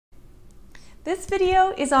This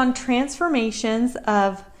video is on transformations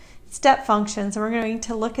of step functions, and we're going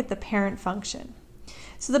to look at the parent function.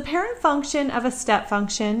 So the parent function of a step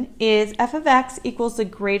function is f of x equals the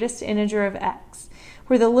greatest integer of x,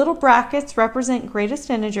 where the little brackets represent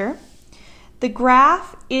greatest integer. The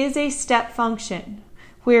graph is a step function,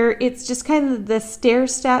 where it's just kind of the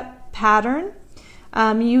stair-step pattern.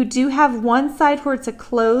 You do have one side where it's a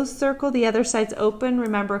closed circle, the other side's open.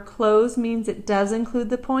 Remember, closed means it does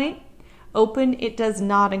include the point. Open, it does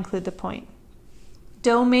not include the point.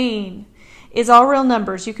 Domain is all real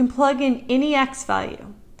numbers. You can plug in any x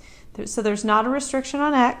value. So there's not a restriction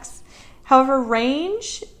on x. However,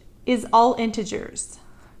 range is all integers,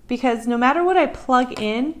 because no matter what I plug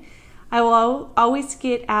in, I will always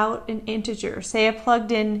get out an integer. Say I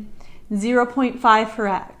plugged in 0.5 for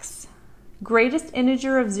x. Greatest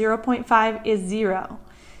integer of 0.5 is 0,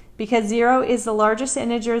 because 0 is the largest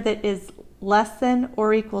integer that is less than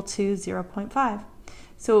or equal to 0.5.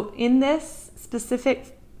 So in this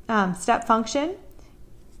specific step function,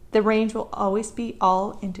 the range will always be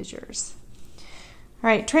all integers. All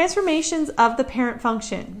right, transformations of the parent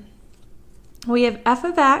function. We have f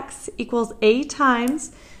of x equals a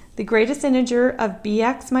times the greatest integer of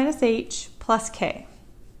bx minus h plus k.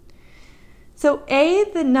 So a,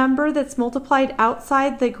 the number that's multiplied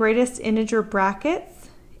outside the greatest integer brackets,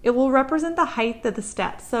 it will represent the height of the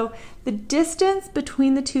steps. So the distance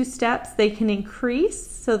between the two steps, they can increase,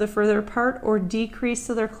 so they're further apart, or decrease,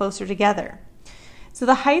 so they're closer together. So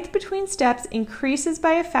the height between steps increases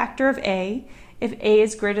by a factor of a if a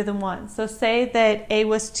is greater than 1. So say that a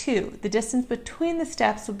was 2. The distance between the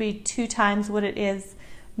steps will be 2 times what it is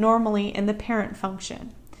normally in the parent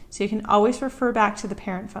function. So you can always refer back to the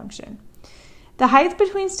parent function. The height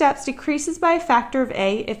between steps decreases by a factor of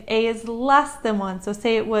a if a is less than 1. So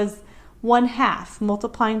say it was 1/2,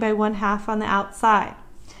 multiplying by 1/2 on the outside.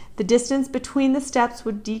 The distance between the steps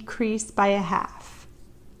would decrease by a half.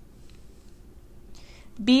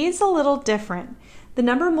 B is a little different. The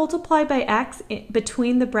number multiplied by x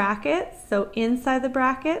between the brackets, so inside the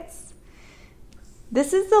brackets,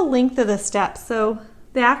 this is the length of the step. So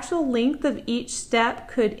the actual length of each step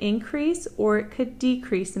could increase or it could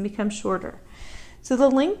decrease and become shorter. So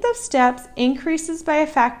the length of steps increases by a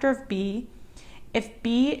factor of b if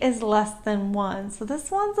b is less than 1. So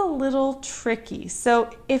this one's a little tricky.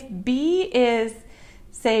 So if b is,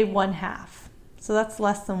 say, 1/2, so that's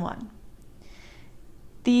less than 1,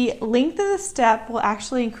 the length of the step will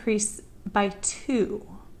actually increase by 2.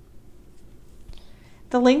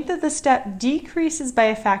 The length of the step decreases by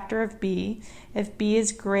a factor of b if b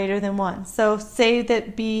is greater than 1. So say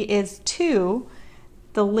that b is 2,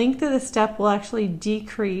 the length of the step will actually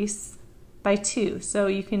decrease by 2. So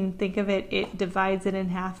you can think of it, it divides it in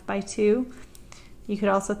half by 2. You could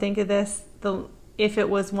also think of this, if it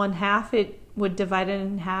was 1/2, it would divide it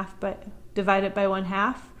in half, but divide it by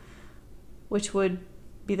 1/2, which would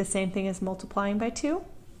be the same thing as multiplying by 2.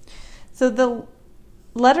 So the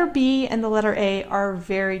letter B and the letter A are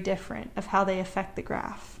very different of how they affect the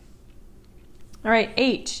graph. All right,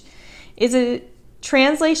 H is a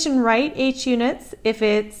translation right h units if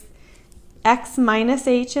it's x minus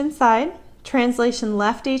h inside. Translation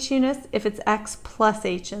left h units if it's x plus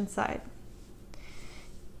h inside.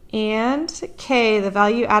 And k, the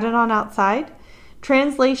value added on outside.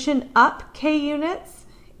 Translation up k units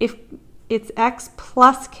if it's x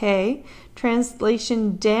plus k.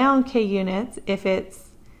 Translation down k units if it's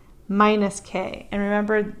minus k. And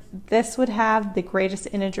remember, this would have the greatest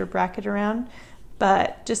integer bracket around,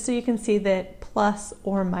 but just so you can see that plus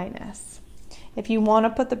or minus. If you want to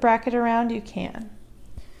put the bracket around, you can.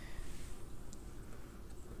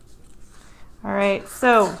 All right,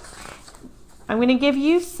 so I'm going to give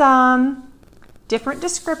you some different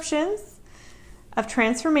descriptions of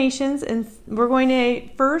transformations, and we're going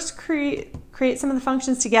to first create some of the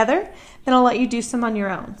functions together, then I'll let you do some on your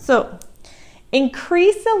own. So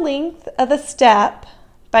increase the length of a step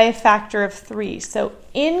by a factor of 3. So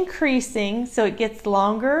increasing, so it gets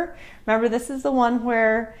longer. Remember, this is the one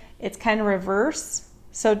where it's kind of reverse.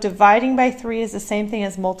 So dividing by 3 is the same thing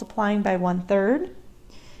as multiplying by 1/3.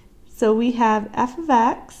 So we have f of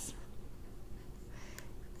x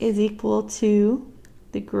is equal to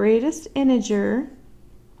the greatest integer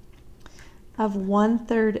of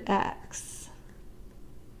 1/3 x.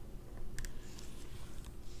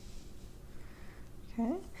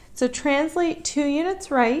 Okay. So translate 2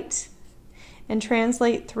 units right and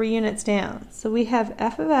translate 3 units down. So we have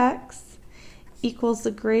f of x equals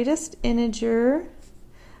the greatest integer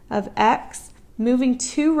of x. Moving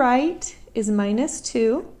 2 right is minus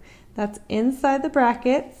 2. That's inside the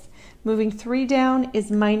brackets. Moving 3 down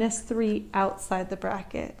is minus 3 outside the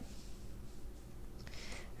bracket.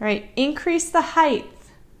 All right, increase the height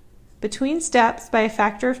between steps by a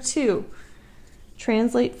factor of 2.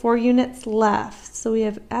 Translate 4 units left. So we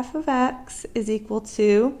have f of x is equal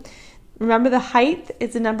to, remember the height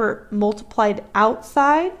is a number multiplied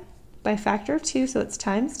outside by a factor of 2, so it's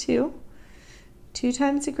times 2. 2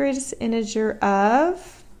 times the greatest integer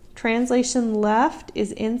of, translation left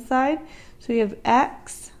is inside, so we have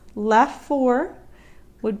x left 4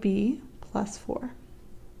 would be plus 4.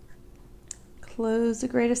 Close the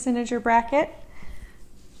greatest integer bracket.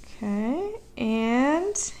 Okay,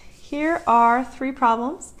 and here are 3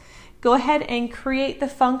 problems. Go ahead and create the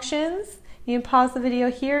functions. You can pause the video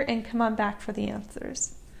here and come on back for the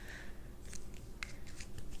answers.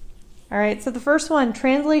 All right, so the first one,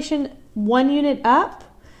 translation 1 unit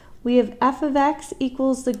up, we have f of x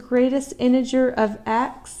equals the greatest integer of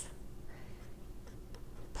x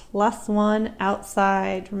plus 1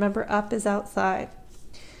 outside. Remember, up is outside.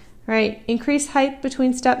 All right, increase height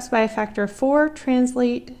between steps by a factor of 4,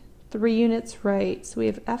 translate 3 units right. So we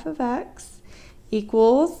have f of x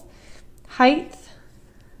equals, height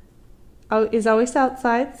is always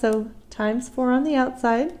outside, so times 4 on the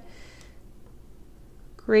outside,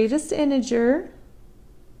 greatest integer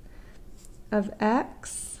of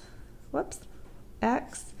x,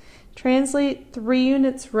 x, translate 3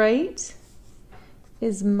 units right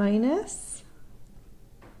is minus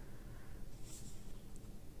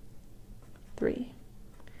 3.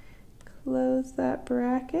 Close that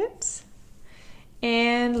bracket.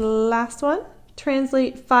 And last one,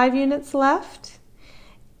 translate 5 units left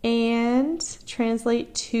and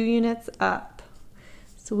translate 2 units up.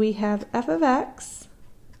 So we have f of x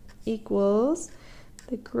equals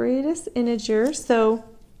the greatest integer, so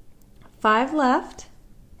 5 left,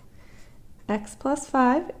 x plus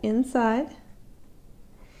 5 inside,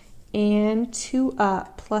 and 2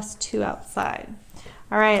 up plus 2 outside.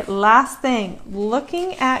 All right, last thing,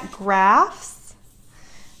 looking at graphs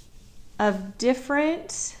of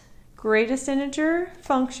different greatest integer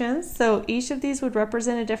functions. So each of these would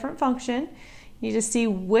represent a different function. You need to see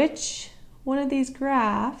which one of these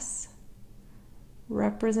graphs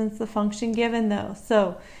represents the function given though.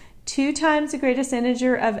 So 2 times the greatest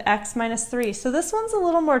integer of x minus 3. So this one's a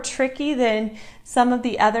little more tricky than some of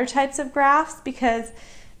the other types of graphs because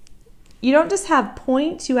you don't just have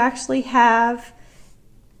points, you actually have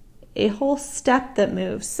a whole step that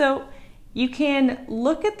moves. So you can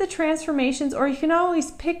look at the transformations, or you can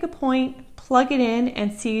always pick a point, plug it in,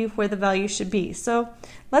 and see where the value should be. So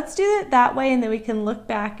let's do it that way, and then we can look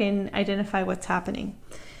back and identify what's happening.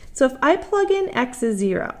 So if I plug in x is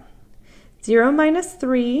 0, 0 minus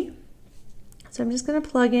 3, so I'm just going to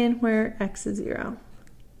plug in where x is 0,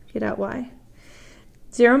 get out y.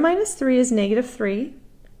 0 minus 3 is negative 3.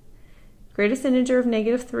 Greatest integer of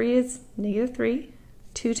negative 3 is negative 3.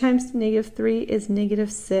 2 times negative 3 is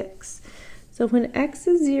negative 6. So when x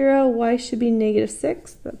is 0, y should be negative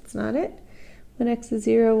 6. That's not it. When x is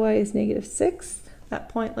 0, y is negative 6. That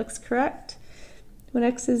point looks correct. When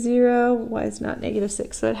x is 0, y is not negative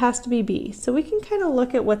 6. So it has to be b. So we can kind of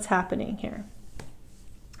look at what's happening here.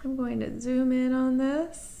 I'm going to zoom in on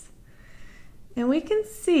this. And we can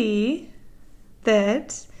see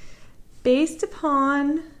that based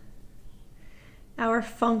upon our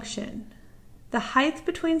function, the height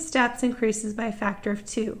between steps increases by a factor of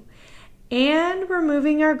 2. And we're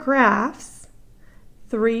moving our graphs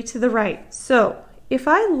 3 to the right. So if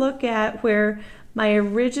I look at where my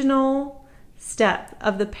original step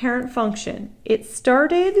of the parent function, it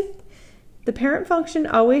started, the parent function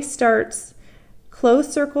always starts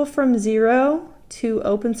closed circle from 0 to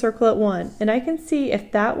open circle at 1. And I can see if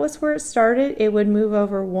that was where it started, it would move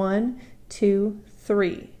over 1, 2,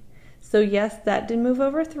 3. So yes, that did move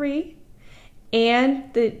over 3.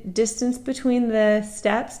 And the distance between the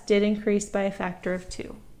steps did increase by a factor of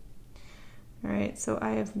 2. All right, so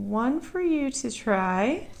I have one for you to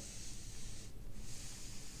try.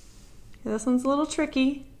 This one's a little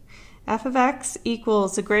tricky. F of x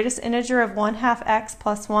equals the greatest integer of 1/2 x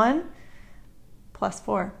plus 1 plus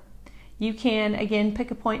 4. You can, again,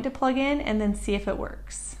 pick a point to plug in and then see if it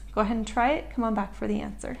works. Go ahead and try it. Come on back for the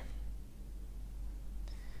answer.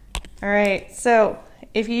 All right, so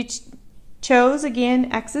if you chose,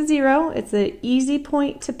 again, x is 0. It's an easy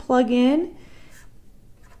point to plug in.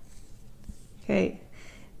 Okay,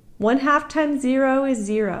 1/2 times 0 is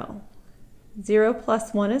 0. 0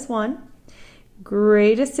 plus 1 is 1.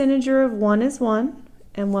 Greatest integer of 1 is 1.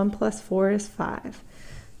 And 1 plus 4 is 5.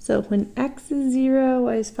 So when x is 0,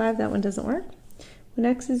 y is 5. That one doesn't work. When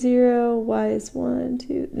x is 0, y is 1,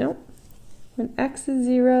 2. Nope. When x is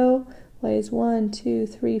 0, y is 1, 2,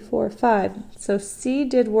 3, 4, 5. So C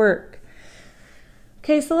did work.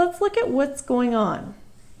 Okay, so let's look at what's going on.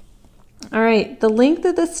 All right, the length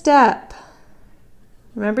of the step.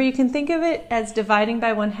 Remember, you can think of it as dividing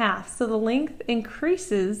by 1/2. So the length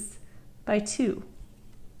increases by 2.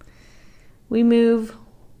 We move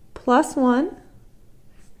 +1.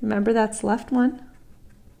 Remember, that's left 1.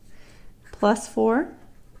 +4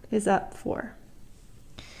 is up 4.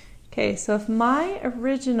 Okay, so if my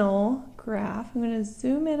original graph, I'm going to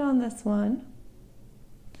zoom in on this one.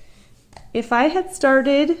 If I had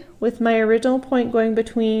started with my original point going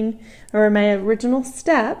between, or my original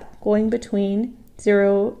step going between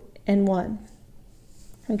 0 and 1,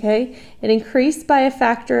 okay, it increased by a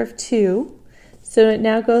factor of 2, so it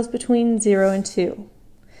now goes between 0 and 2.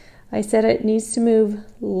 I said it needs to move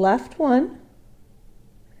left 1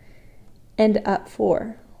 and up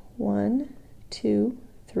 4. 1, 2,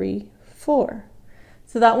 3, 4.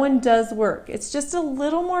 So that one does work. It's just a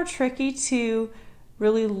little more tricky to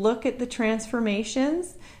really look at the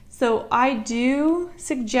transformations. So I do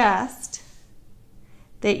suggest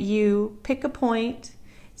that you pick a point,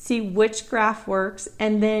 see which graph works,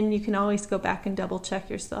 and then you can always go back and double check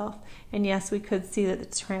yourself. And yes, we could see that the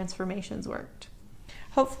transformations worked.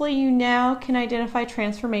 Hopefully you now can identify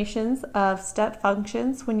transformations of step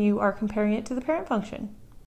functions when you are comparing it to the parent function.